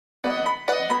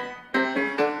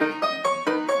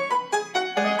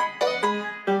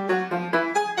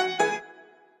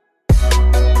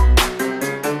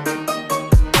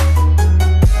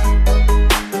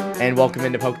welcome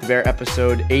into Poke the Bear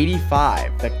episode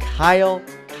 85, the Kyle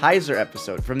Kaiser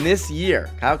episode from this year.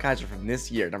 Kyle Kaiser from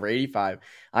this year, number 85.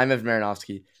 I'm Evan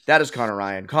Marinofsky. That is Connor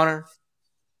Ryan. Connor,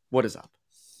 what is up?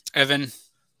 Evan,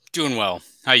 doing well.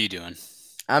 How you doing?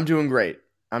 I'm doing great.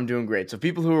 So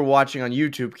people who are watching on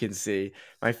YouTube can see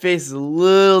my face is a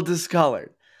little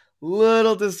discolored.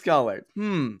 Ooh,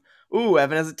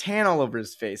 Evan has a tan all over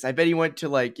his face. I bet he went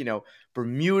to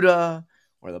Bermuda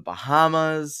or the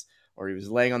Bahamas, or he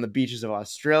was laying on the beaches of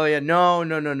Australia. No.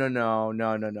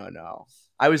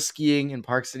 I was skiing in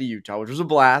Park City, Utah, which was a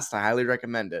blast. I highly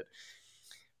recommend it.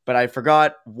 But I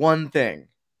forgot one thing.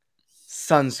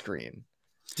 Sunscreen.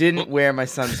 Didn't wear my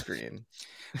sunscreen.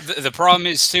 The problem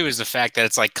is the fact that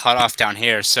it's like cut off down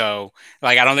here. So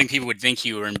I don't think people would think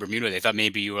you were in Bermuda. They thought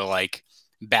maybe you were like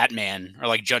Batman or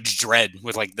like Judge Dredd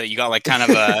with you got kind of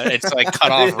a it's like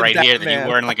cut off right here that you're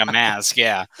wearing like a mask.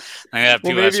 Yeah.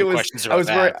 People have some questions about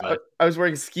that. I was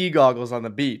wearing ski goggles on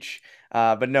the beach.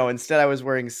 But no, instead I was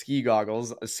wearing ski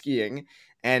goggles skiing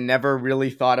and never really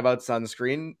thought about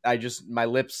sunscreen. My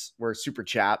lips were super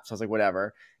chapped. So I was like,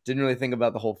 whatever. Didn't really think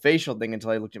about the whole facial thing until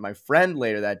I looked at my friend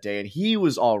later that day and he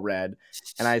was all red.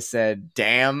 And I said,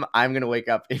 damn, I'm going to wake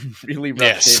up in really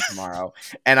rough shape tomorrow.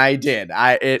 And I did.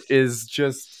 It is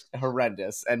just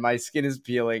horrendous. And my skin is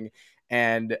peeling.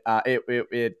 And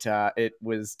it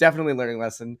was definitely a learning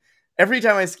lesson. Every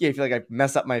time I ski, I feel like I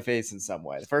mess up my face in some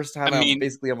way. The first time I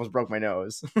basically almost broke my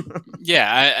nose.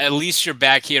 Yeah, at least you're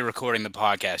back here recording the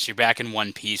podcast. You're back in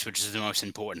one piece, which is the most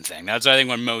important thing. That's, I think,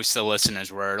 what most of the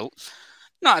listeners were.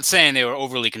 Not saying they were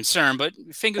overly concerned, but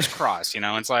fingers crossed,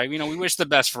 It's like, we wish the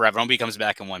best for everyone. He comes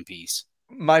back in one piece.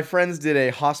 My friends did a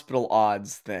hospital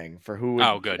odds thing for who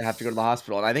would have to go to the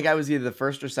hospital. And I think I was either the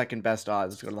first or second best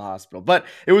odds to go to the hospital. But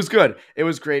it was good. It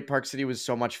was great. Park City was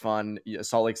so much fun.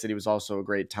 Salt Lake City was also a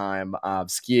great time.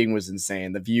 Skiing was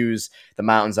insane. The views, the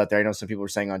mountains out there. I know some people were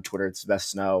saying on Twitter it's the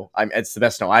best snow. It's the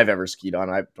best snow I've ever skied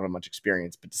on. I don't have much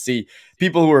experience. But to see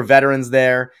people who are veterans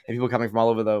there and people coming from all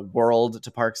over the world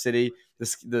to Park City,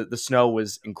 the snow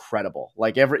was incredible.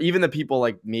 Even the people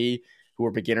like me who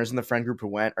were beginners in the friend group who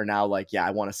went are now like, yeah, I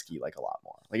want to ski a lot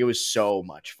more. It was so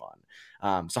much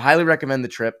fun. So highly recommend the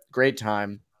trip. Great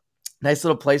time. Nice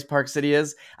little place Park City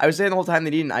is. I was saying the whole time they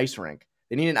need an ice rink.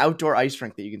 They need an outdoor ice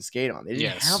rink that you can skate on. They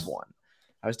didn't have one.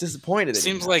 I was disappointed.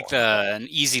 Seems like an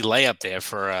easy layup there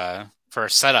for a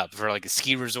setup for like a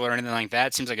ski resort or anything like that.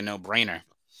 It seems like a no-brainer.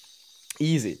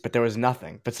 Easy, but there was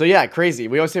nothing. But so yeah, crazy.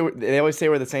 They always say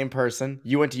we're the same person.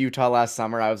 You went to Utah last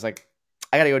summer. I was like,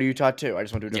 I got to go to Utah too. I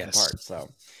just went to a different part. So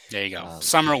there you go.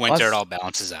 Summer, winter, it all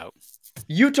balances out.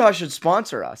 Utah should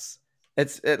sponsor us. The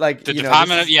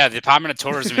Department of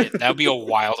Tourism. That would be a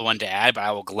wild one to add, but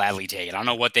I will gladly take it. I don't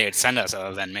know what they would send us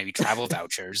other than maybe travel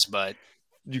vouchers, but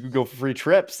you could go for free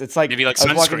trips. It's like maybe like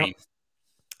sunscreen.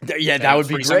 Yeah, that would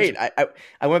be great.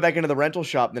 I went back into the rental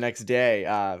shop the next day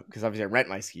because obviously I rent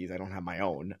my skis. I don't have my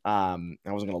own. I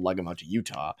wasn't going to lug them out to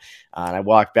Utah. And I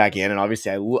walked back in, and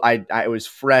obviously I was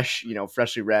fresh,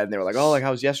 freshly red. And they were like, "Oh,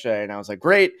 how was yesterday?" And I was like,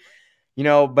 "Great."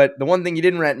 But the one thing you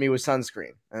didn't rent me was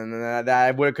sunscreen, and that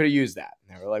I could have used that.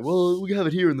 And they were like, "Well, we have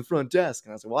it here in the front desk."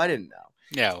 And I was like, "Well, I didn't know."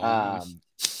 Yeah,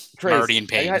 crazy. Already in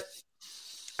pain.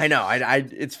 I know.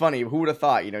 It's funny. Who would have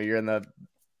thought? You're in the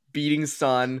beating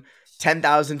sun,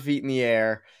 10,000 feet in the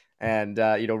air, and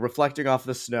reflecting off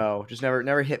the snow. Just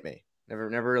never hit me.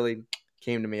 Never really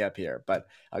came to me up here. But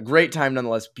a great time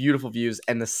nonetheless. Beautiful views,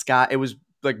 and the sky. It was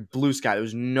like blue sky. There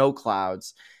was no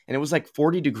clouds, and it was like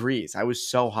 40 degrees. I was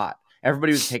so hot.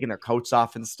 Everybody was taking their coats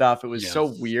off and stuff. It was so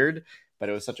weird, but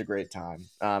it was such a great time.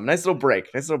 Nice little break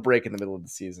in the middle of the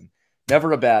season.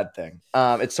 Never a bad thing.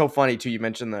 It's so funny too. I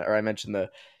mentioned the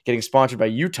getting sponsored by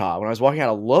Utah. When I was walking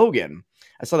out of Logan,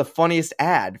 I saw the funniest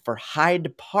ad for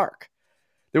Hyde Park.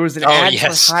 There was an ad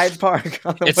for Hyde Park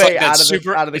on the way out of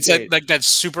the gate. It's like that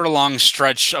super long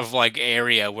stretch of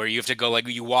area where you have to go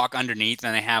you walk underneath,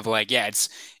 and they have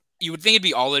you would think it'd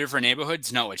be all the different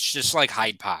neighborhoods. No, it's just like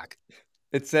Hyde Park.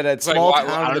 It said a small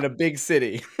town in a big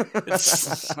city.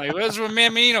 It's where's where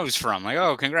Mamino's from?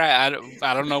 Congrats.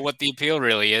 I don't know what the appeal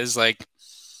really is.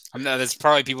 There's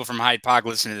probably people from Hyde Park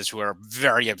listening to this who are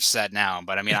very upset now.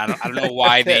 But I don't know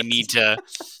why they need to.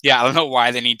 Yeah, I don't know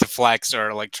why they need to flex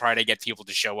or try to get people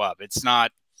to show up. It's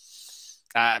not.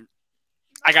 I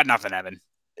got nothing, Evan.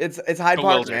 It's Hyde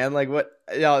Park, man. What?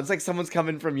 It's like someone's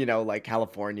coming from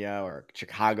California or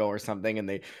Chicago or something, and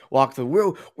they walk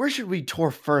through. Where should we tour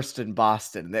first in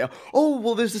Boston? And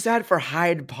there's this ad for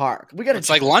Hyde Park. It's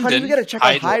like London. Honey, we got to check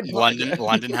out Hyde Park.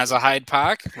 London has a Hyde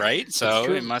Park, right?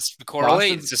 So it must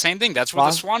correlate. It's the same thing. That's where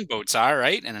the swan boats are,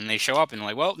 right? And then they show up and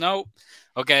well, no,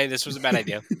 okay, this was a bad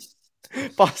idea.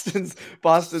 Boston's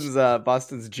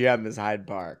gem is Hyde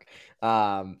Park.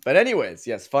 But anyways,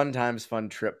 yes, fun times, fun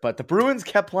trip. But the Bruins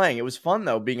kept playing. It was fun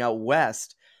though, being out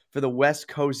west for the West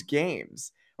Coast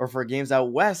games, or for games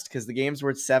out west, because the games were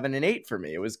at 7 and 8 for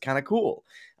me. It was kind of cool.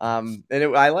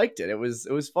 I liked it. It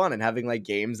was fun, and having like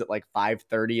games at like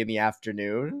 5:30 in the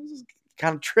afternoon. It was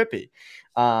kind of trippy.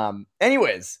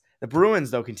 Anyways, the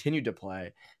Bruins though continued to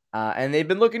play, and they've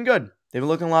been looking good. They've been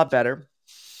looking a lot better.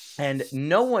 And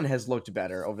no one has looked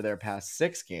better over their past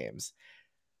 6 games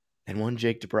than one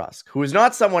Jake DeBrusk, who is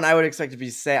not someone I would expect to be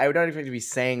I would not expect to be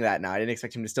saying that now. I didn't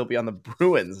expect him to still be on the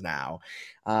Bruins now.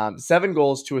 7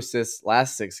 goals, 2 assists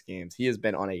last 6 games. He has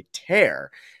been on a tear.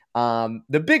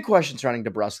 The big question surrounding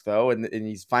DeBrusk, though, and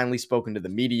he's finally spoken to the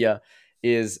media,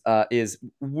 is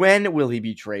when will he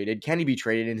be traded? Can he be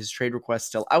traded? And his trade request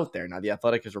still out there. Now, The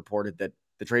Athletic has reported that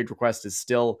the trade request is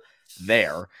still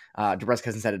there. DeBrusk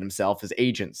hasn't said it himself. His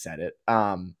agent said it.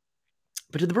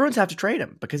 But do the Bruins have to trade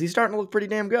him? Because he's starting to look pretty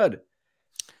damn good.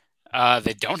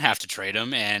 They don't have to trade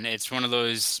him, and it's one of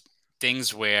those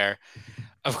things where,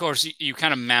 of course, you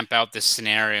kind of map out this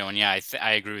scenario. And yeah,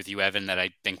 I agree with you, Evan, that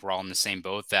I think we're all in the same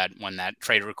boat, that when that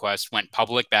trade request went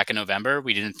public back in November,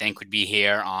 we didn't think we'd be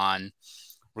here on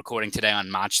recording today on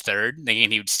March 3rd,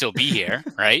 thinking he would still be here,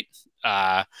 right?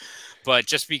 But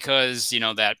just because,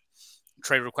 that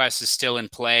trade request is still in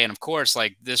play, and of course,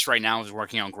 like, this right now is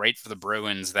working out great for the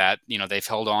Bruins, that they've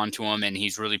held on to him and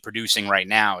he's really producing right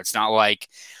now. It's not like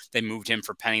they moved him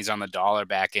for pennies on the dollar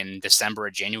back in December or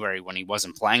January when he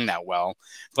wasn't playing that well.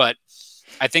 But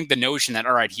I think the notion that,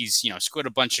 all right, he's scored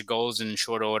a bunch of goals in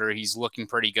short order, he's looking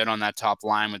pretty good on that top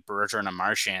line with Bergeron and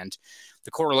Marchand,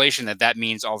 the correlation that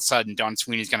means all of a sudden Don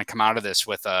Sweeney's going to come out of this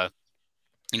with a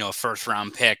first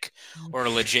round pick or a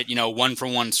legit,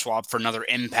 1-for-1 swap for another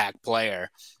impact player.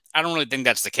 I don't really think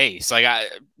that's the case. Like,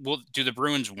 do the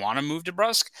Bruins want to move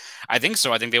DeBrusk? I think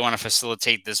so. I think they want to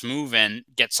facilitate this move and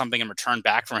get something in return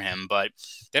back from him, but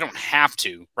they don't have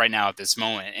to right now at this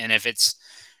moment. And if it's,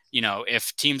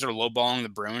 if teams are lowballing the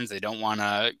Bruins, they don't want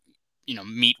to,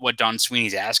 meet what Don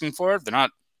Sweeney's asking for. They're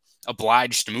not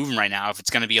obliged to move him right now if it's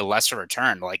going to be a lesser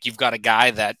return. Like, you've got a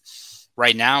guy that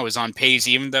right now is on pace,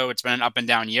 even though it's been an up and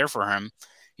down year for him.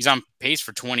 He's on pace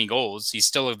for 20 goals. He's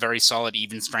still a very solid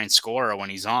even strength scorer when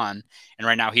he's on. And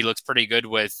right now he looks pretty good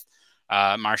with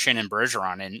Marchand and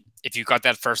Bergeron. And if you've got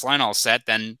that first line all set,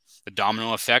 then the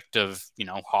domino effect of,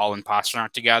 Hall and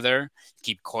Pastrnak together,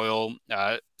 keep Coyle,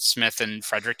 Smith and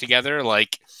Frederic together.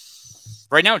 Like,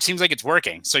 right now it seems like it's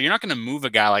working. So you're not going to move a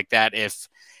guy like that if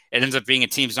it ends up being a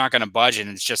team's not going to budge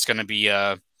and it's just going to be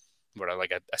a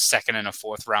second and a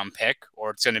fourth round pick,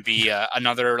 or it's going to be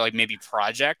another like maybe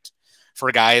project for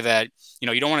a guy that,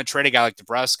 you don't want to trade a guy like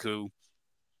DeBrusk who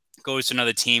goes to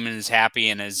another team and is happy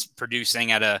and is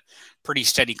producing at a pretty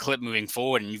steady clip moving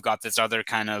forward. And you've got this other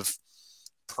kind of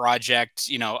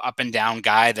project, up and down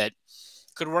guy that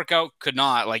could work out, could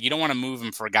not. Like, you don't want to move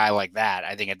him for a guy like that.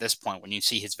 I think at this point, when you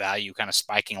see his value kind of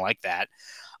spiking like that.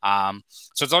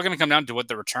 So it's all going to come down to what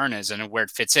the return is and where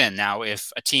it fits in. Now,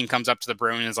 if a team comes up to the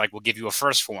Bruins and is like, we'll give you a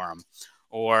first for him,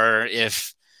 or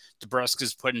if DeBrusk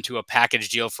is put into a package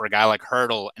deal for a guy like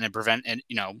Hertl and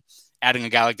adding a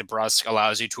guy like DeBrusk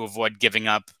allows you to avoid giving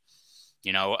up,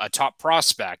 a top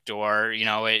prospect, or,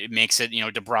 it makes it,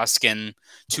 DeBrusk in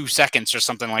 2 seconds or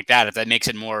something like that. If that makes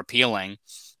it more appealing,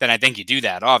 then I think you do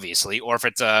that, obviously, or if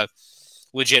it's a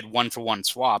legit 1-for-1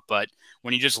 swap. But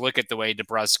when you just look at the way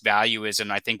DeBrusk value is,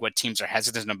 and I think what teams are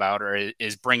hesitant about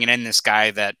is bringing in this guy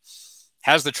that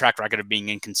has the track record of being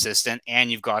inconsistent,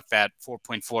 and you've got that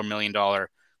 $4.4 million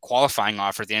qualifying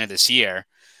offer at the end of this year.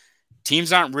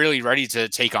 Teams aren't really ready to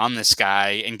take on this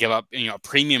guy and give up, a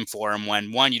premium for him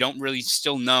when, one, you don't really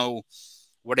still know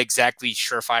what exactly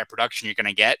surefire production you're going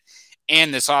to get.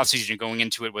 And this offseason, you're going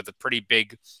into it with a pretty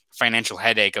big financial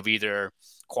headache of either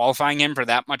qualifying him for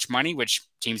that much money, which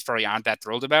teams probably aren't that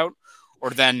thrilled about, or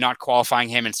then not qualifying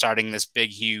him and starting this big,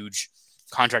 huge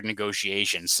contract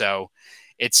negotiation. So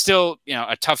it's still,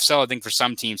 a tough sell, I think, for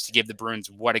some teams to give the Bruins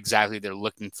what exactly they're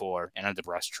looking for in a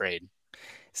DeBrusk trade.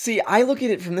 See, I look at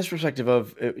it from this perspective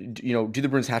of, do the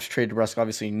Bruins have to trade DeBrusk?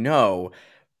 Obviously, no.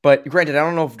 But granted, I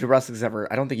don't know if DeBrusk has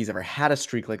I don't think he's ever had a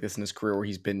streak like this in his career where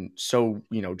he's been so,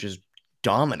 just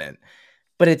dominant.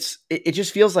 But it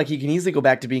just feels like he can easily go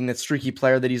back to being that streaky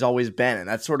player that he's always been. And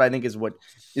that's sort of, I think, is what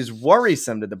is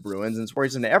worrisome to the Bruins, and it's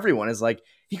worrisome to everyone, is like,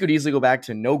 he could easily go back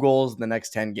to no goals in the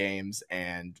next 10 games,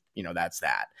 and, that's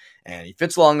that. And he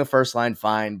fits along the first line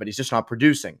fine, but he's just not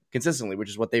producing consistently, which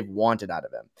is what they've wanted out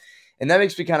of him. And that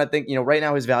makes me kind of think, right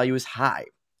now his value is high.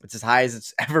 It's as high as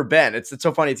it's ever been. It's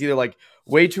so funny. It's either like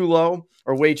way too low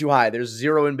or way too high. There's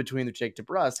zero in between the Jake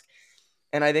DeBrusk.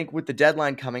 And I think with the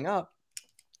deadline coming up,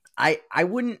 I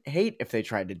wouldn't hate if they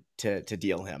tried to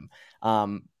deal him.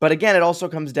 But again, it also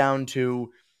comes down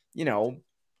to, you know,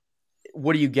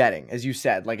 what are you getting? As you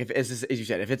said, like as you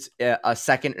said, if it's a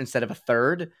second instead of a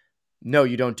third, no,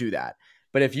 you don't do that.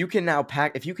 But if you can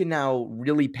now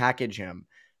really package him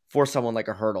for someone like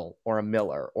a Hurdle or a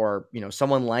Miller or, you know,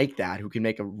 someone like that who can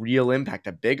make a real impact,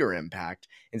 a bigger impact,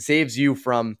 and saves you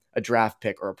from a draft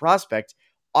pick or a prospect,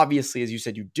 obviously, as you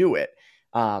said, you do it.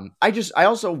 I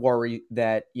also worry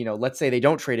that, you know, let's say they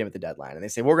don't trade him at the deadline and they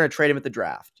say we're going to trade him at the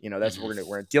draft. You know, that's what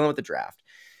we're dealing with the draft,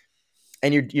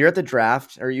 and you're at the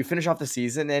draft or you finish off the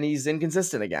season and he's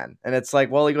inconsistent again. And it's like,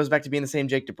 well, he goes back to being the same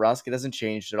Jake DeBrusk. It hasn't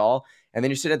changed at all. And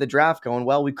then you're sitting at the draft going,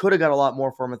 well, we could have got a lot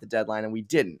more for him at the deadline and we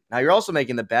didn't. Now you're also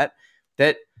making the bet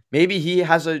that maybe he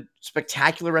has a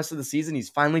spectacular rest of the season. He's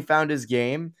finally found his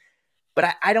game.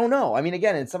 But I don't know. I mean,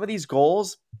 again, in some of these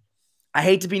goals, I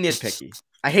hate to be nitpicky.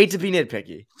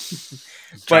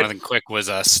 Jonathan Quick was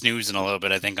snoozing a little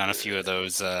bit, I think, on a few of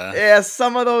those. Yeah,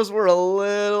 some of those were a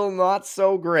little not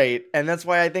so great, and that's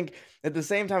why I think at the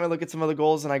same time I look at some of the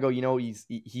goals and I go, you know, he's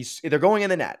they're going in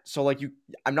the net, so like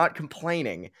I'm not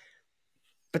complaining,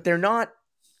 but they're not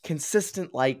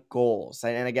consistent like goals.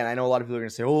 And again, I know a lot of people are going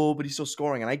to say, oh, but he's still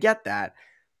scoring, and I get that,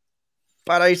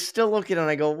 but I still look at it and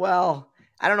I go, well,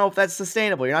 I don't know if that's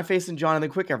sustainable. You're not facing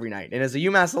Jonathan Quick every night. And as a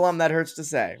UMass alum, that hurts to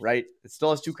say, right? It still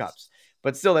has 2 cups,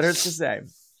 but still, that hurts to say.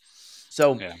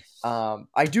 So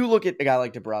I do look at a guy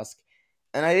like DeBrusk,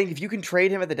 and I think if you can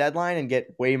trade him at the deadline and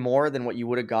get way more than what you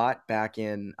would have got back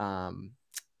in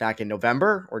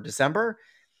November or December,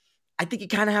 I think you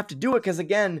kind of have to do it because,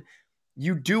 again,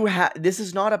 you do have – this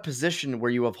is not a position where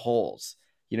you have holes.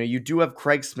 You know, you do have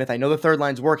Craig Smith. I know the third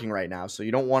line's working right now, so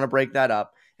you don't want to break that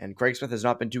up. And Craig Smith has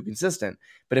not been too consistent.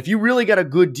 But if you really got a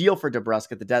good deal for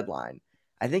DeBrusk at the deadline,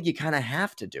 I think you kind of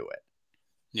have to do it.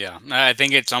 Yeah, I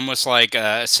think it's almost like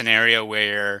a scenario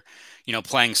where, you know,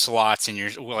 playing slots and you're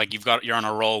on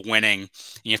a roll winning. And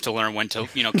you have to learn when to,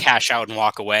 you know, cash out and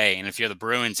walk away. And if you're the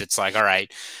Bruins, it's like, all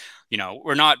right, you know,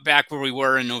 we're not back where we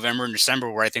were in November and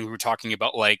December, where I think we were talking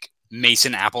about like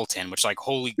Mason Appleton, which like,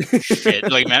 holy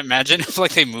shit, like imagine if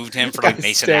like they moved him for like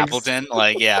Mason Appleton.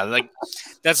 Like, yeah, like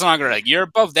that's not gonna, like, you're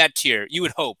above that tier. You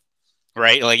would hope,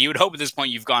 right? Like you would hope at this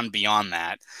point you've gone beyond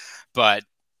that, but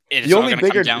the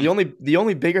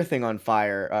only bigger thing on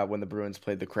fire when the Bruins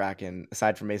played the Kraken,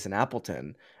 aside from Mason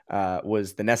Appleton,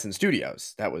 was the NESN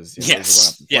Studios. That was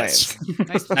yes.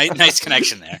 nice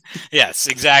connection there. Yes,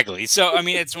 exactly. So I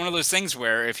mean, it's one of those things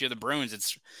where if you're the Bruins,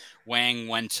 it's weighing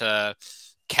when to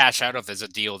cash out of as a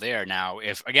deal there. Now,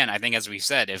 if again, I think as we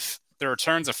said, if the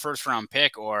return's a first round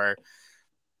pick, or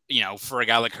you know, for a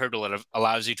guy like Hurdle, it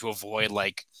allows you to avoid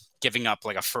like giving up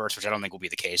like a first, which I don't think will be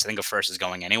the case. I think a first is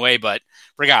going anyway, but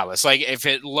regardless, like if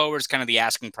it lowers kind of the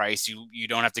asking price, you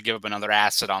don't have to give up another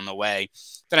asset on the way.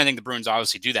 Then I think the Bruins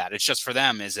obviously do that. It's just for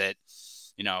them, is it,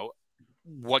 you know,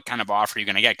 what kind of offer are you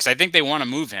going to get? Because I think they want to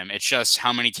move him. It's just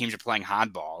how many teams are playing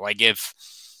hardball. Like if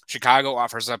Chicago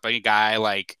offers up a guy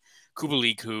like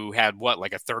Kubalik, who had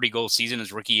like a 30-goal season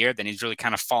his rookie year, then he's really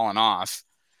kind of fallen off.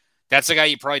 That's the guy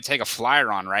you probably take a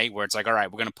flyer on, right? Where it's like, all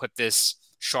right, we're going to put this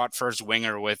shot first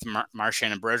winger with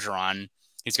Marchand and Bergeron.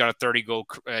 He's got a 30-goal,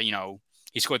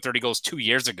 he scored 30 goals 2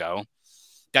 years ago.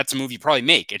 That's a move you probably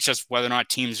make. It's just whether or not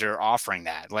teams are offering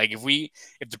that. Like if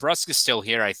DeBrusk is still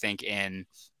here, I think in,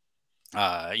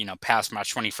 past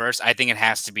March 21st, I think it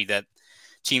has to be that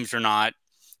teams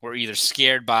were either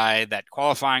scared by that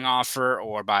qualifying offer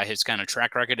or by his kind of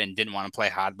track record and didn't want to play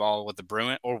hardball with the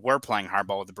Bruins, or were playing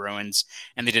hardball with the Bruins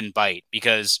and they didn't bite.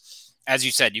 Because as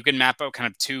you said, you can map out kind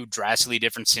of 2 drastically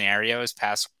different scenarios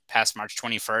past March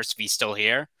 21st if he's still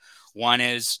here. One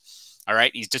is, all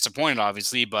right, he's disappointed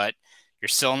obviously, but you're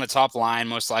still in the top line,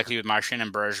 most likely with Marchand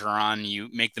and Bergeron. You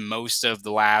make the most of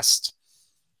the last,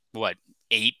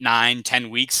 8, 9, 10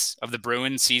 weeks of the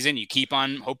Bruins season. You keep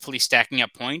on hopefully stacking up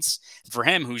points. For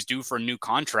him, who's due for a new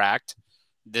contract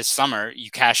this summer,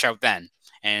 you cash out then.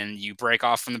 And you break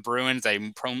off from the Bruins.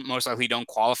 They most likely don't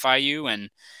qualify you, and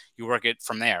you work it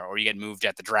from there, or you get moved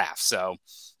at the draft. So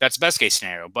that's best case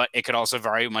scenario. But it could also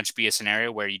very much be a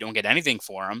scenario where you don't get anything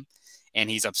for him, and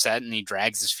he's upset and he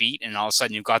drags his feet, and all of a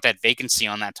sudden you've got that vacancy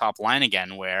on that top line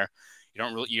again, where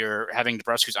you're having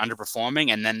DeBrusk who's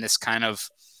underperforming, and then this kind of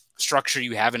structure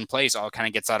you have in place all kind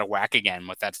of gets out of whack again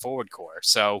with that forward core.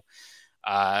 So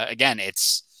again,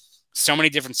 it's so many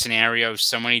different scenarios,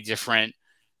 so many different,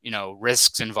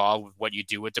 risks involved with what you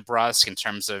do with DeBrusk in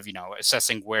terms of,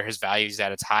 assessing where his value is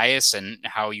at its highest and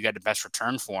how you get the best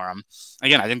return for him.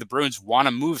 Again, I think the Bruins want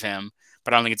to move him,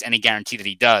 but I don't think it's any guarantee that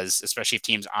he does, especially if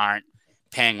teams aren't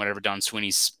paying whatever Don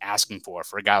Sweeney's asking for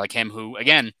a guy like him who,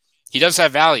 again, he does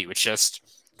have value. It just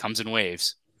comes in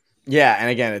waves. Yeah, and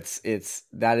again, it's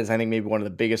that is I think maybe one of the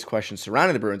biggest questions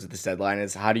surrounding the Bruins at this deadline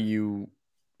is how do you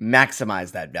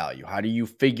maximize that value? How do you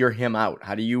figure him out?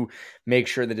 How do you make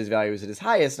sure that his value is at his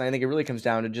highest? And I think it really comes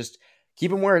down to just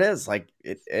keep him where it is. Like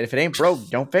if it ain't broke,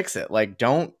 don't fix it. Like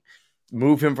don't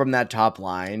move him from that top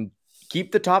line.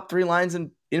 Keep the top three lines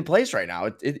in place right now.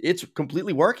 It's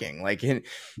completely working. Like and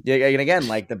again,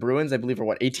 like the Bruins, I believe are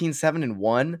what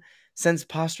 18-7-1 since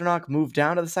Pastrnak moved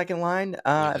down to the second line,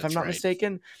 I believe if I'm that's not right.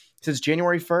 mistaken, since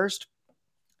January 1st.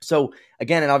 So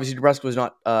again, and obviously DeBrusk was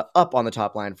not up on the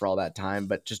top line for all that time,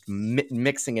 but just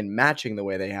mixing and matching the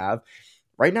way they have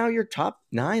right now, your top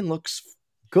nine looks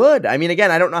good. I mean,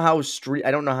 again, I don't know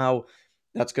how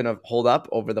that's going to hold up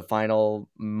over the final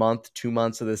month, 2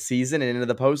 months of the season and into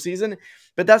the postseason,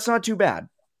 but that's not too bad.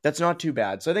 That's not too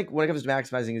bad. So I think when it comes to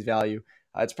maximizing his value,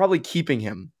 it's probably keeping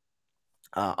him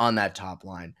on that top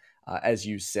line, as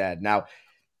you said. Now,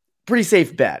 pretty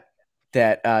safe bet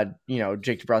that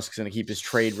Jake DeBrusk is going to keep his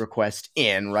trade request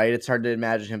in, right? It's hard to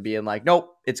imagine him being like,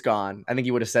 nope, it's gone. I think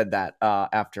he would have said that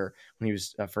after when he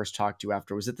was first talked to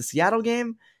after. Was it the Seattle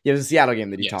game? Yeah, it was the Seattle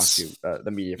game that he talked Yes. to the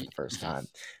media for the first time.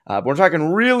 But we're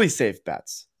talking really safe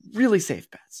bets. Really safe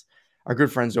bets. Our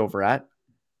good friends over at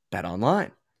Bet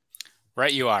Online.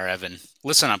 Right you are, Evan.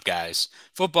 Listen up, guys.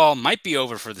 Football might be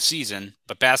over for the season,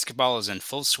 but basketball is in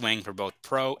full swing for both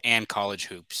pro and college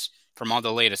hoops. From all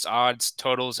the latest odds,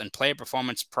 totals, and player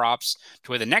performance props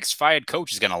to where the next fired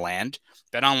coach is going to land,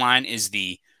 BetOnline is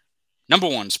the number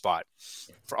one spot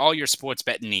for all your sports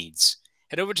betting needs.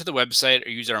 Head over to the website or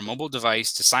use our mobile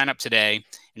device to sign up today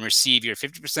and receive your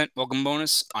 50% welcome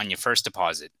bonus on your first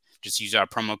deposit. Just use our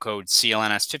promo code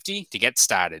CLNS50 to get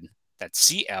started.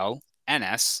 That's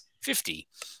CLNS50.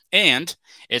 And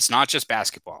it's not just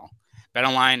basketball.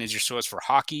 BetOnline is your source for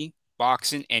hockey,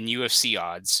 boxing, and UFC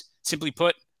odds. Simply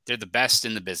put, they're the best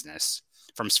in the business.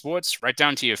 From sports right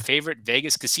down to your favorite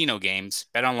Vegas casino games,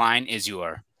 BetOnline is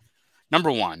your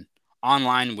number one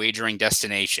online wagering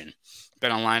destination.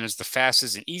 BetOnline is the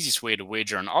fastest and easiest way to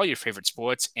wager on all your favorite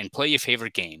sports and play your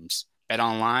favorite games.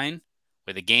 BetOnline,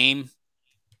 where the game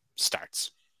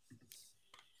starts.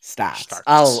 Stats. Starts.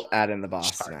 I'll add in the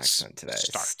Boston Starts. accent today.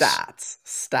 Starts.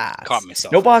 Stats. Caught Stats. No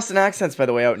myself there. Boston accents, by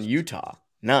the way, out in Utah.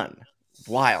 None.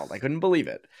 Wild. I couldn't believe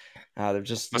it. They're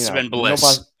just, Must have been no bliss.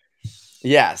 Boston.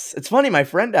 Yes. It's funny. My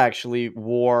friend actually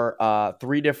wore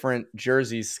three different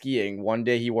jerseys skiing. One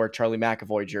day he wore a Charlie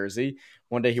McAvoy jersey.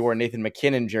 One day he wore a Nathan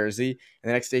McKinnon jersey. And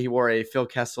the next day he wore a Phil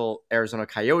Kessel Arizona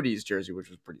Coyotes jersey, which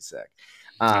was pretty sick.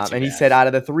 Not too And he bad. said out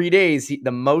of the 3 days,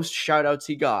 the most shout outs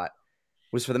he got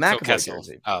was for the Phil McAvoy Kessel.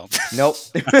 jersey. Oh. Nope.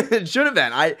 It should have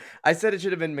been. I said it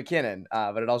should have been McKinnon,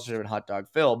 but it also should have been Hot Dog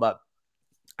Phil. But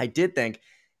I did think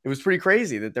it was pretty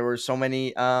crazy that there were so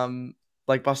many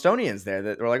like Bostonians there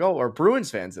that were like, oh, or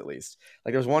Bruins fans at least.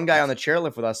 Like there was one guy on the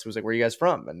chairlift with us who was like, where are you guys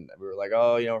from? And we were like,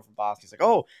 oh, we're from Boston. He's like,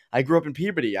 oh, I grew up in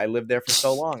Peabody. I lived there for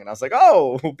so long. And I was like,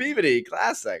 oh, Peabody,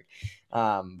 classic.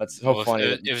 But so Well, funny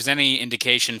if that it was any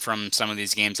indication from some of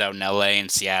these games out in LA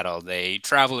and Seattle, they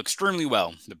travel extremely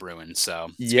well, the Bruins.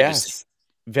 So it's good to see. yes,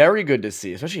 very good to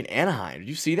see, especially in Anaheim. Did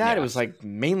you see that? It Yeah. was like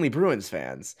mainly Bruins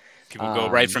fans. People go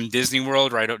right Um, from Disney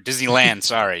World, Disneyland,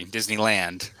 sorry,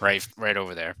 Disneyland, right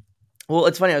over there. Well,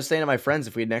 it's funny. I was saying to my friends,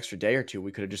 if we had an extra day or two,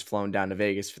 we could have just flown down to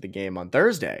Vegas for the game on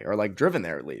Thursday, or like driven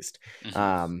there at least.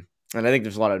 Mm-hmm. And I think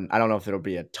there's a lot of. I don't know if there'll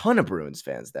be a ton of Bruins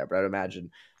fans there, but I'd imagine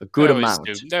a They good always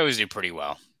do. amount. They always do pretty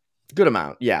well. Good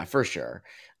amount, yeah, for sure.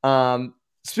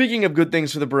 Speaking of good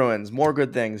things for the Bruins, more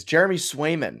good things. Jeremy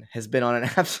Swayman has been on an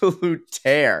absolute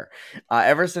tear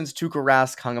ever since Tuukka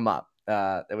Rask hung him up,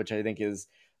 which I think is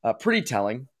pretty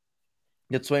telling.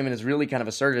 That Swayman has really kind of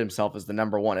asserted himself as the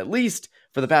number one, at least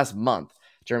for the past month.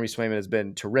 Jeremy Swayman has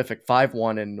been terrific.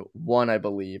 5-1-1, I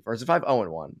believe. Or is it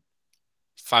 5-0-1?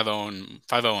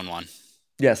 5-0-1.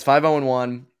 Yes,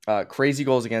 5-0-1. Crazy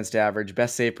goals against average.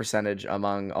 Best save percentage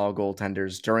among all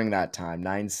goaltenders during that time,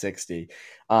 960.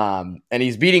 And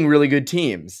he's beating really good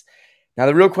teams. Now,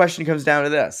 the real question comes down to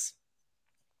this.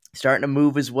 Starting to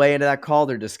move his way into that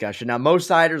Calder discussion. Now, Mo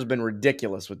Seider's been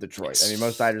ridiculous with Detroit. Yes. I mean,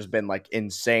 Mo Seider's been like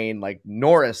insane, like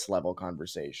Norris level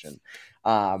conversation.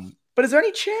 But is there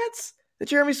any chance that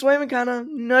Jeremy Swayman kind of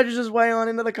nudges his way on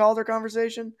into the Calder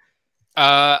conversation?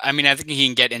 I mean, I think he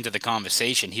can get into the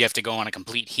conversation. He'd have to go on a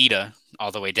complete heater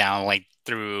all the way down, like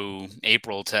through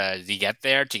April to get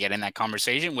there to get in that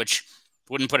conversation, which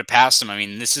wouldn't put it past him. I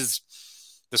mean, this is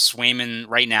the Swayman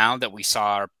right now that we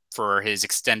saw for his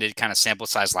extended kind of sample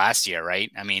size last year, right?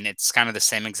 I mean, it's kind of the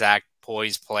same exact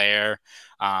poise player.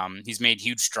 He's made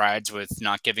huge strides with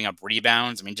not giving up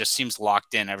rebounds. I mean, just seems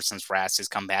locked in ever since Rask has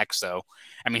come back. So,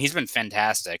 I mean, he's been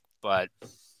fantastic, but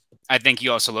I think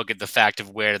you also look at the fact of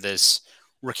where this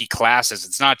rookie classes.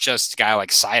 It's not just a guy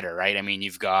like Seider, right? I mean,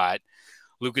 you've got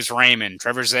Lucas Raymond,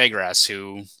 Trevor Zegras,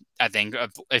 who I think,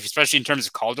 especially in terms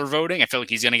of Calder voting, I feel like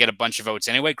he's going to get a bunch of votes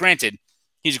anyway. Granted,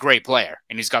 he's a great player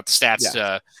and he's got the stats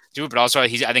to do it, but also I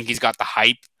think he's got the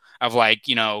hype of like,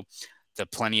 the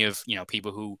plenty of,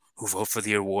 people who vote for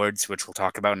the awards, which we'll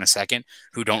talk about in a second,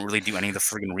 who don't really do any of the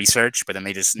friggin' research, but then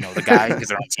they just know the guy because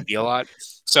they're on TV a lot.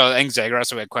 So I think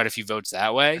Zegras will get quite a few votes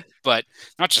that way. But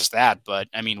not just that, but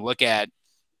I mean, look at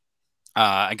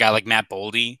a guy like Matt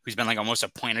Boldy, who's been like almost a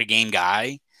point a game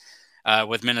guy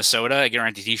with Minnesota. I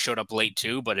guarantee he showed up late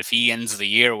too, but if he ends the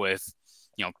year with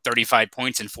 35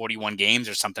 points in 41 games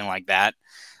or something like that,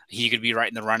 he could be right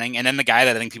in the running. And then the guy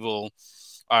that I think people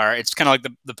it's kind of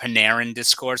like the Panarin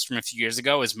discourse from a few years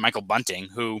ago, is Michael Bunting,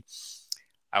 who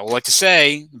I would like to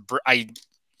say, I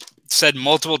said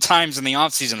multiple times in the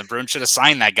offseason the Bruins should have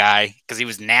signed that guy because he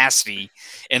was nasty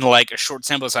in like a short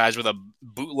sample size with a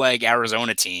bootleg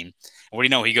Arizona team. What do you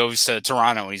know? He goes to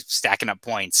Toronto and he's stacking up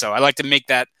points. So I like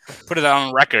to put it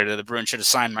on record that the Bruins should have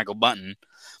signed Michael Bunting.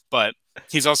 But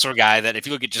he's also a guy that if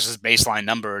you look at just his baseline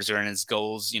numbers or in his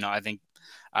goals, I think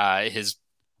his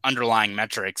underlying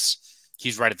metrics,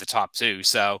 he's right at the top too.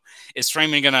 So is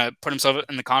Swayman going to put himself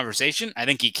in the conversation? I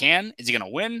think he can. Is he going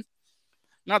to win?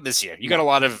 Not this year. You got a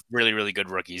lot of really, really good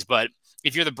rookies. But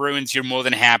if you're the Bruins, you're more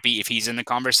than happy if he's in the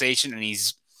conversation and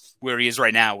he's where he is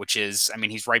right now, which is, I mean,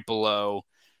 he's right below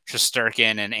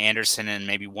Shesterkin and Anderson and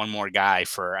maybe one more guy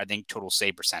for, I think, total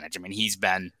save percentage. I mean, he's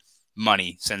been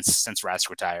money since Rask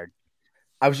retired.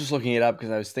 I was just looking it up because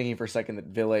I was thinking for a second that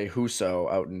Ville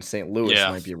Husso out in St. Louis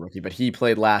might be a rookie, but he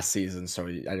played last season, so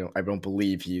I don't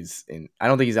believe he's in. I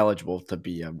don't think he's eligible to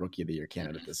be a Rookie of the Year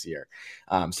candidate this year.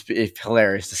 It's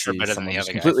hilarious to see someone just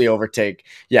completely overtake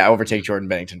Jordan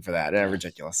Binnington for that.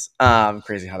 Ridiculous.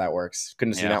 Crazy how that works.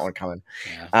 Couldn't have seen that one coming.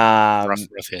 Rough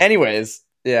anyways,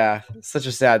 yeah, such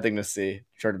a sad thing to see.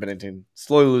 Jordan Binnington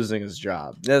slowly losing his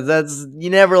job. That's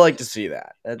you never like to see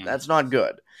that. That's not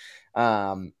good.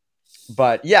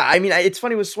 But yeah, I mean, it's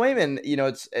funny with Swayman.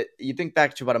 You think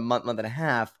back to about a month and a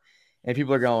half, and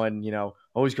people are going,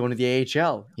 he's going to the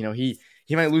AHL.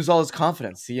 He might lose all his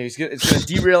confidence. It's going to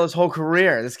derail his whole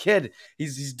career. This kid,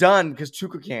 he's done because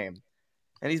Tuukka came,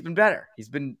 and he's been better. He's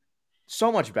been so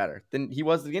much better than he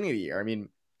was at the beginning of the year. I mean,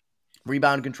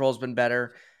 rebound control's been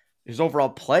better. His overall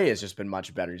play has just been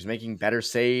much better. He's making better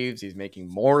saves. He's making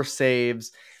more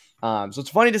saves. So it's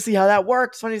funny to see how that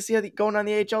works. Funny to see how going on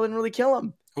the AHL didn't really kill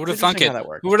him. Who would have thunk it?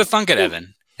 Who would have thunk it,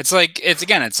 Evan? It's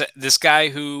this guy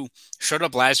who showed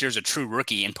up last year as a true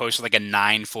rookie and posted like a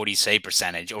 .940 save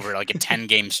percentage over like a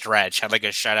 10-game stretch. Had like a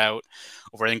shutout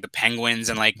over, I think, the Penguins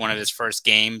in like one of his first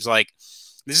games. Like,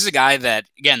 this is a guy that,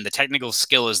 again, the technical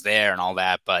skill is there and all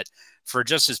that, but for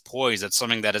just his poise, that's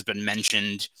something that has been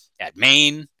mentioned at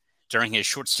Maine during his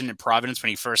short stint at Providence when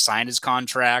he first signed his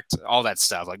contract, all that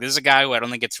stuff. Like, this is a guy who I don't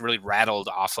think gets really rattled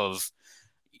off of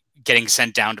getting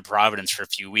sent down to Providence for a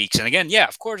few weeks. And again, yeah,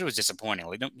 of course it was disappointing.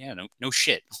 Like, no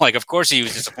shit. Like, of course he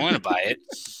was disappointed by it.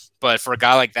 But for a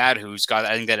guy like that, who's got,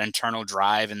 I think, that internal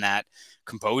drive and that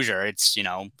composure, it's,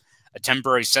 a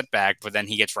temporary setback, but then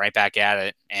he gets right back at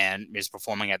it and is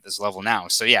performing at this level now.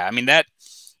 So yeah, I mean, that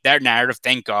narrative,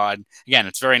 thank God. Again,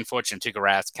 it's very unfortunate Tuukka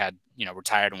Rask had,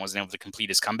 retired and wasn't able to complete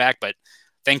his comeback, but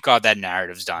thank God that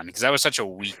narrative's done, because that was such a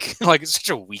weak, such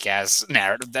a weak ass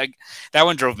narrative. That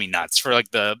one drove me nuts for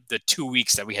like the 2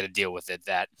 weeks that we had to deal with it.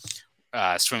 That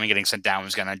Swayman getting sent down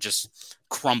was gonna just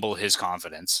crumble his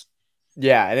confidence.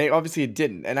 Yeah, and obviously it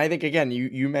didn't. And I think, again,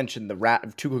 you mentioned the rat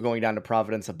of Tuukka going down to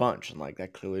Providence a bunch, and like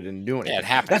that clearly didn't do anything. Yeah, it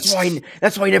happens.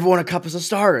 That's why he never won a cup as a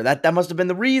starter. That must have been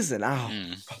the reason.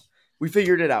 We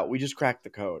figured it out. We just cracked the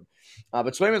code.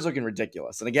 But Swayman's looking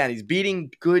ridiculous. And again, he's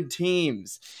beating good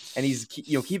teams, and he's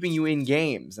keeping you in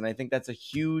games. And I think that's a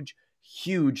huge,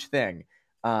 huge thing.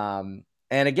 And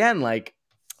again, like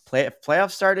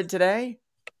playoffs started today,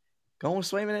 going with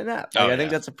Swayman in net. I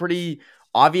think that's a pretty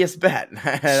obvious bet.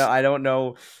 I don't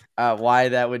know why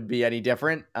that would be any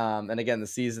different. And again, the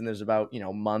season, there's about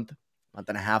month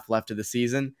and a half left of the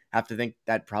season. Have to think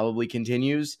that probably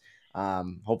continues.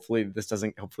 Hopefully it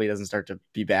doesn't start to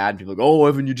be bad. People go, "Oh,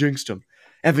 Evan, you jinxed him.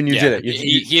 Evan, you did it."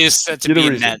 He is set to be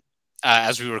in net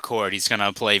as we record. He's going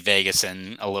to play Vegas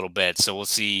in a little bit, so we'll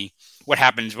see what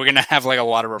happens. We're going to have like a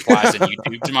lot of replies on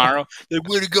YouTube tomorrow. Like,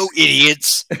 "Way to go,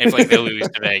 idiots!" If like they lose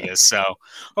to Vegas. So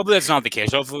hopefully that's not the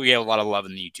case. Hopefully we have a lot of love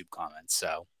in the YouTube comments.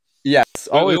 So yes,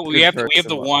 we have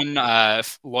the one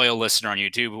loyal listener on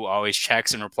YouTube who always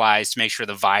checks and replies to make sure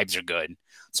the vibes are good.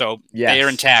 So they are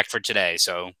intact for today.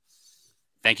 So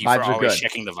thank you for always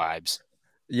checking the vibes.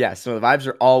 Yeah, so the vibes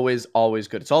are always, always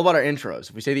good. It's all about our intros.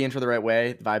 If we say the intro the right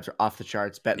way, the vibes are off the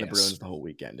charts. Betting the Bruins the whole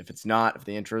weekend. If it's not, if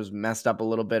the intro's messed up a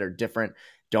little bit or different,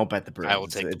 don't bet the Bruins. I will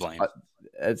take the blame.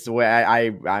 It's the way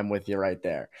I'm with you right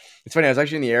there. It's funny. I was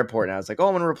actually in the airport and I was like, oh,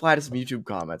 I'm going to reply to some YouTube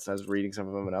comments. I was reading some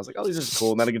of them and I was like, oh, these are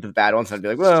cool. And then I get to the bad ones and I'd be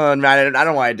like, well, man, I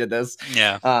don't know why I did this.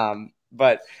 Yeah.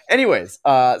 But anyways,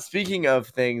 speaking of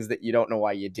things that you don't know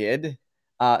why you did,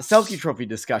 Selke Trophy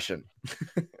discussion,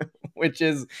 which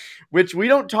we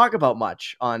don't talk about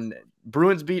much on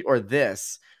Bruins Beat or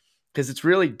this, because it's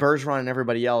really Bergeron and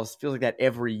everybody else. It feels like that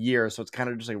every year, so it's kind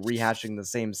of just like rehashing the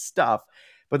same stuff.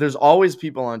 But there's always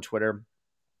people on Twitter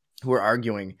who are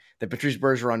arguing that Patrice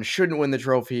Bergeron shouldn't win the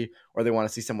trophy, or they want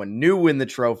to see someone new win the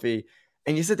trophy.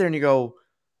 And you sit there and you go,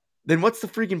 then what's the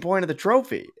freaking point of the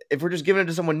trophy if we're just giving it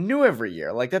to someone new every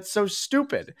year? Like, that's so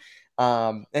stupid.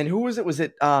 And who was it? Was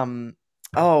it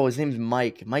his name's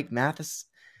Mike Matheson.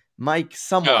 Mike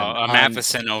someone.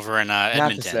 Matheson over in Edmonton.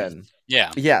 Matheson.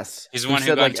 Yeah. Yes. He's the one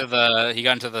who got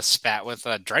into the spat with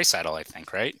Draisaitl, I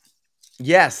think, right?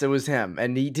 Yes, it was him.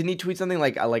 And didn't he tweet something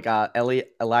like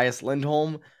Elias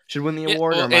Lindholm should win the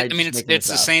award? Well, it's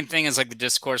the same thing as like the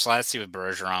discourse last year with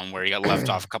Bergeron, where he got left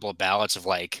off a couple of ballots of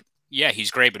like, yeah,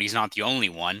 he's great, but he's not the only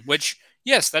one. Which,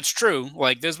 yes, that's true.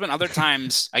 Like, there's been other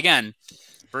times. Again,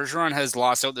 Bergeron has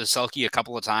lost out to Selke a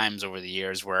couple of times over the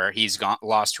years where he's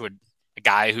lost to a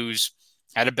guy who's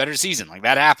had a better season. Like,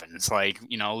 that happens. Like,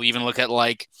 even look at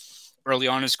like early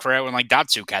on in his career when like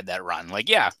Datsuk had that run. Like,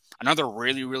 yeah, another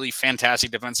really, really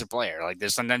fantastic defensive player. Like,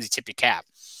 there's sometimes you tip your cap.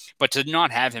 But to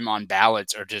not have him on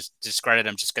ballots or just discredit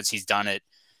him just because he's done it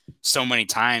so many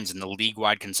times in the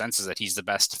league-wide consensus that he's the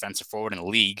best defensive forward in the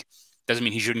league doesn't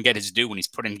mean he shouldn't get his due when he's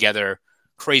putting together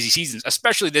crazy seasons,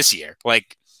 especially this year.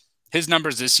 Like, his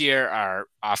numbers this year are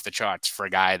off the charts for a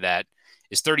guy that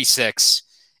is 36,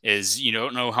 you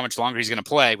don't know how much longer he's going to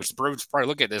play, which the Bruins probably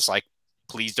look at this like,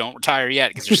 please don't retire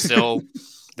yet because you're still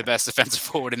the best defensive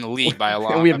forward in the league by a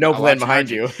lot. And we have no plan behind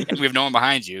you. And we have no one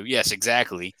behind you. Yes,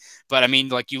 exactly. But I mean,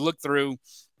 like, you look through,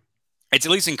 it's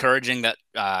at least encouraging that,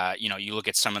 you look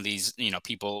at some of these,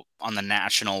 people on the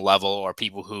national level or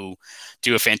people who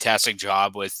do a fantastic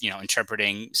job with,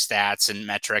 interpreting stats and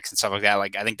metrics and stuff like that.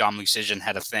 Like, I think Dom Lucian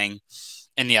had a thing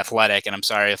in The Athletic, and I'm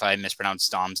sorry if I mispronounced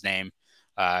Dom's name,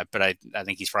 but I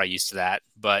think he's probably used to that.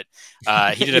 But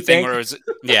he did a thing where it was,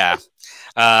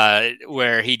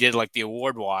 where he did like the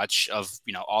award watch of,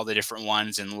 all the different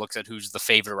ones and looks at who's the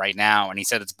favorite right now. And he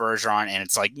said it's Bergeron, and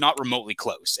it's like not remotely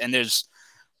close. And there's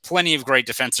plenty of great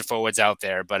defensive forwards out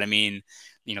there, but I mean,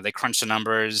 they crunch the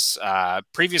numbers.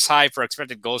 Previous high for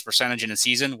expected goals percentage in a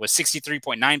season was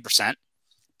 63.9%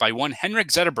 by one Henrik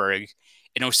Zetterberg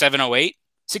in 07-08,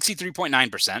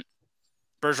 63.9%.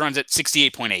 Bergeron's at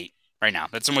 68.8 right now.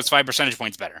 That's almost 5 percentage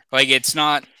points better. Like, it's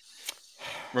not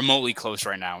remotely close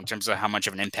right now in terms of how much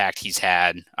of an impact he's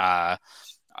had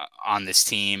on this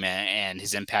team and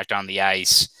his impact on the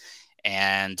ice.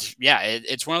 And yeah,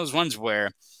 it's one of those ones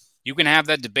where you can have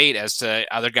that debate as to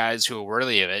other guys who are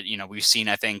worthy of it. We've seen,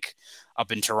 I think,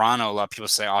 up in Toronto, a lot of people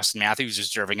say Austin Matthews is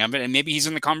deserving of it, and maybe he's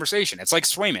in the conversation. It's like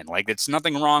Swayman. Like, it's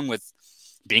nothing wrong with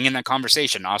being in that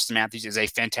conversation. Austin Matthews is a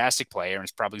fantastic player and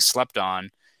is probably slept on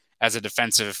as a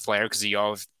defensive player because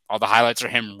all the highlights are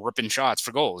him ripping shots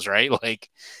for goals, right? Like,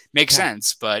 makes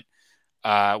sense. But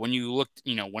when you look,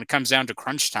 when it comes down to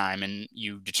crunch time and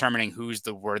you determining who's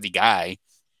the worthy guy,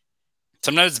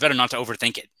 sometimes it's better not to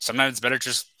overthink it. Sometimes it's better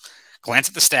just glance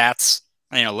at the stats,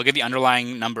 look at the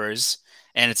underlying numbers,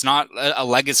 and it's not a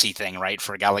legacy thing, right,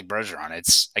 for a guy like Bergeron.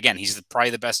 It's, again, he's probably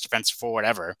the best defensive forward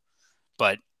ever,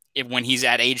 but when he's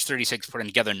at age 36 putting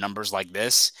together numbers like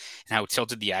this and how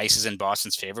tilted the ice is in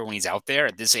Boston's favor when he's out there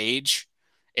at this age,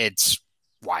 it's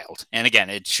wild. And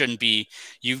again, it shouldn't be,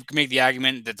 you can make the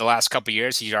argument that the last couple of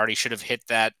years he already should have hit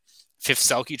that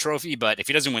 5th Selke trophy, but if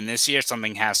he doesn't win this year,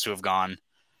 something has to have gone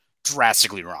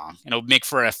drastically wrong. And it'll make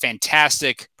for a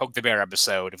fantastic Poke the Bear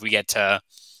episode if we get to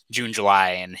June,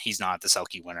 July, and he's not the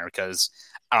Selke winner, because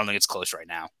I don't think it's close right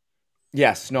now.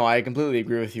 Yes, no, I completely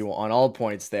agree with you on all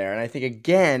points there. And I think,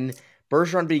 again,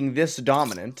 Bergeron being this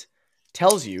dominant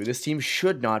tells you this team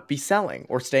should not be selling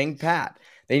or staying pat.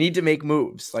 They need to make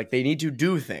moves. Like, they need to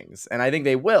do things. And I think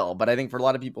they will. But I think for a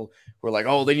lot of people who are like,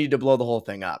 oh, they need to blow the whole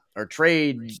thing up or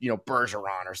trade,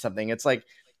 Bergeron or something. It's like,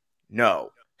 no.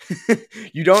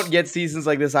 You don't get seasons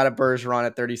like this out of Bergeron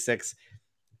at 36,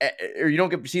 or you don't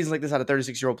get seasons like this out of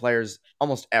 36-year-old players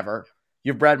almost ever.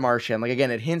 You have Brad Marchand. Like,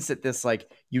 again, it hints at this,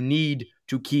 like, you need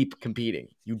to keep competing.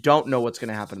 You don't know what's going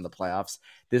to happen in the playoffs.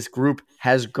 This group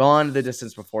has gone the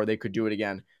distance before. They could do it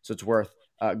again, so it's worth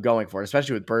going for it,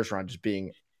 especially with Bergeron just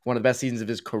being one of the best seasons of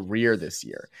his career this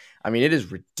year. I mean, it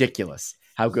is ridiculous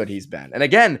how good he's been. And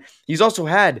again, he's also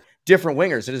had different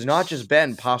wingers. It has not just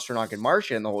been Pastrnak and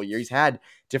Marchand the whole year. He's had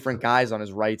different guys on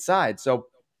his right side. So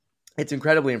it's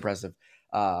incredibly impressive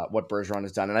what Bergeron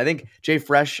has done. And I think Jay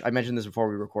Fresh, I mentioned this before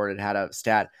we recorded, had a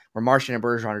stat where Marchand and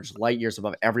Bergeron are just light years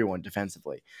above everyone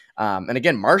defensively. And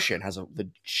again, Marchand has a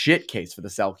legit case for the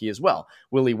Selke as well.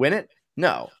 Will he win it?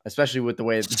 No, especially with the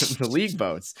way the league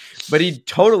votes. But he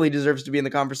totally deserves to be in the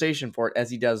conversation for it, as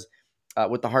he does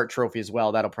with the Hart Trophy as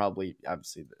well. That'll probably,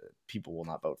 obviously, people will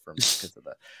not vote for him because of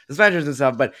the dispatchers and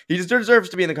stuff, but he just deserves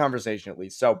to be in the conversation at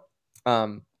least. So,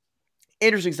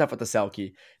 interesting stuff with the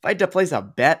Selke. If I had to place a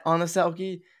bet on the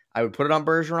Selke, I would put it on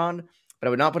Bergeron, but I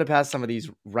would not put it past some of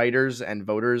these writers and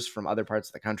voters from other parts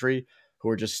of the country who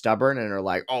are just stubborn and are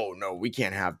like, oh, no, we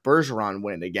can't have Bergeron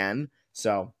win again.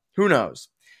 So who knows?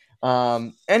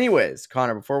 Anyways,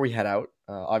 Connor, before we head out,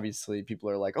 obviously people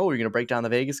are like, oh, you're going to break down the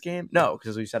Vegas game? No,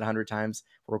 because we said 100 times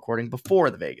we're recording before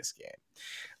the Vegas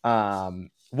game.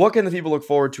 What can the people look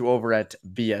forward to over at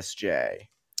BSJ?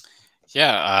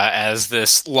 Yeah, as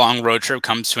this long road trip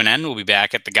comes to an end, we'll be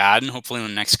back at the Garden, hopefully in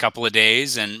the next couple of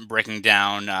days, and breaking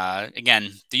down,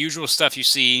 again, the usual stuff you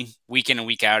see week in and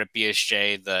week out at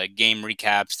BSJ, the game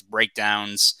recaps, the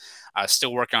breakdowns,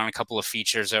 still working on a couple of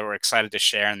features that we're excited to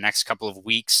share in the next couple of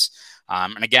weeks.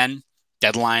 And again,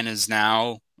 deadline is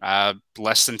now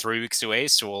less than 3 weeks away,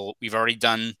 so we've already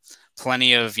done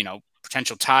plenty of,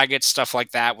 potential targets, stuff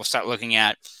like that. We'll start looking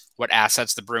at what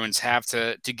assets the Bruins have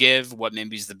to give, what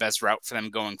maybe is the best route for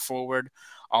them going forward.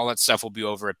 All that stuff will be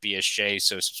over at BSJ.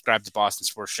 So subscribe to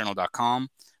BostonSportsJournal.com.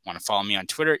 Want to follow me on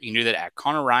Twitter? You can do that at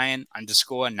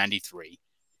ConnorRyan_93.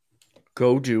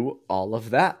 Go do all of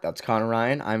that. That's Connor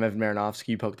Ryan. I'm Evan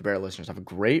Marinovsky. Poke the Bear listeners. Have a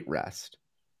great rest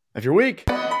of your week.